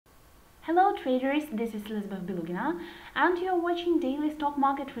Hello traders, this is Elizabeth Bilugina and you're watching Daily Stock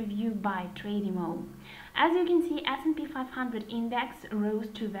Market Review by Tradimo. As you can see, S&P 500 index rose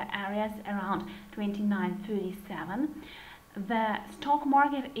to the areas around 2937. The stock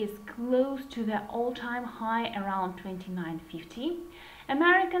market is close to the all-time high around 2950.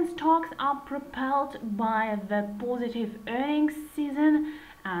 American stocks are propelled by the positive earnings season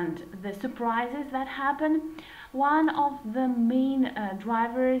and the surprises that happen. One of the main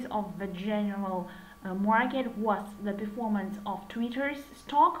drivers of the general market was the performance of Twitter's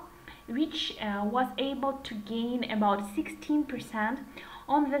stock, which was able to gain about 16%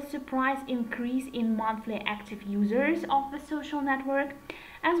 on the surprise increase in monthly active users of the social network,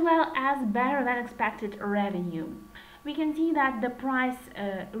 as well as better than expected revenue. We can see that the price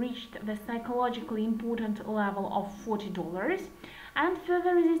reached the psychologically important level of $40, and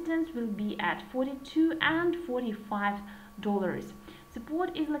further resistance will be at $42 and $45.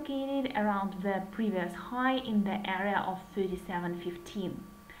 Support is located around the previous high in the area of $37.15.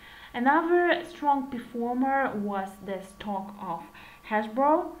 Another strong performer was the stock of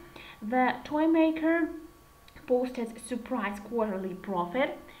Hasbro. The toy maker posted surprise quarterly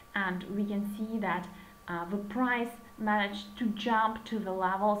profit, and we can see that the price managed to jump to the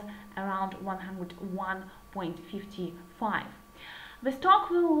levels around 101.55. The stock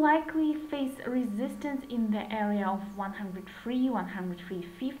will likely face resistance in the area of 103,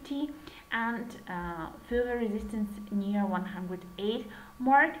 103.50 and further resistance near 108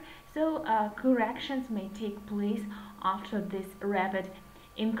 mark. So corrections may take place after this rapid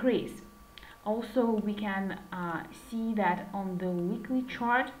increase. Also, we can see that on the weekly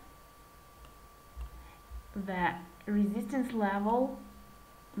chart, the resistance level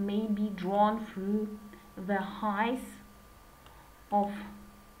may be drawn through the highs of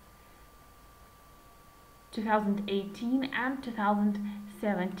 2018 and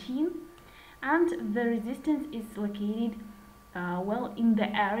 2017, and the resistance is located in the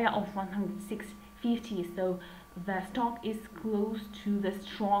area of 106.50, so the stock is close to the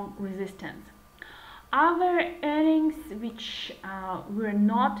strong resistance. Other earnings which were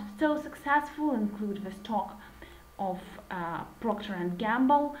not so successful include the stock of Procter &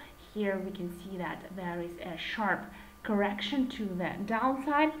 Gamble. Here we can see that there is a sharp correction to the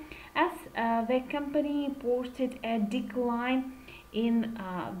downside as the company posted a decline in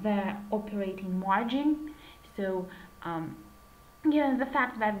the operating margin. So given the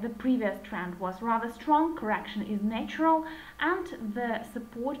fact that the previous trend was rather strong, correction is natural and the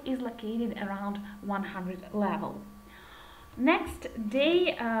support is located around 100 level. Next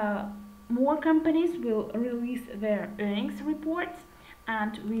day, more companies will release their earnings reports,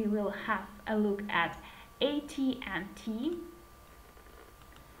 and we will have a look at AT&T.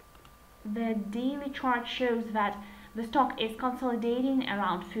 The daily chart shows that the stock is consolidating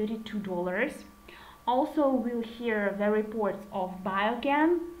around $32. Also, we'll hear the reports of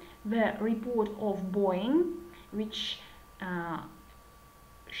Boeing, the report of Boeing, which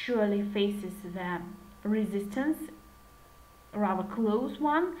surely faces the resistance, rather close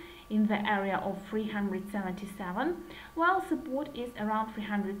one, in the area of 377, while support is around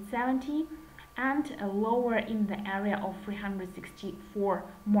 370 and lower in the area of 364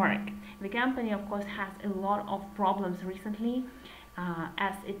 mark. The company, of course, has a lot of problems recently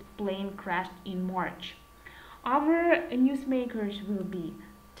as its plane crashed in March. Other newsmakers will be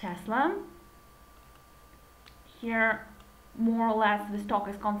Tesla. Here, more or less, the stock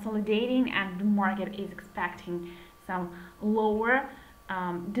is consolidating and the market is expecting some lower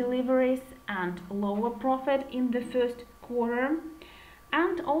deliveries and lower profit in the first quarter.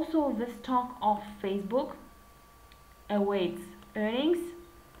 And also the stock of Facebook awaits earnings.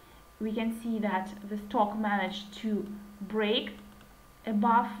 We can see that the stock managed to break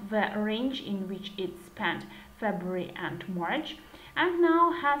above the range in which it spent February and March, and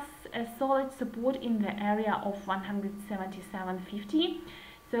now has a solid support in the area of 177.50.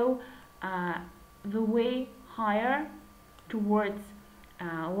 So the way higher towards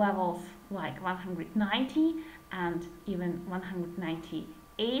levels like 190 and even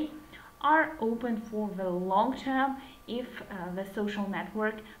 198 are open for the long term if the social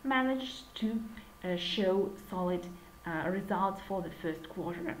network manages to show solid results for the first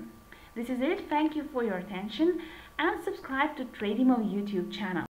quarter. This is it. Thank you for your attention and subscribe to Tradimo YouTube channel.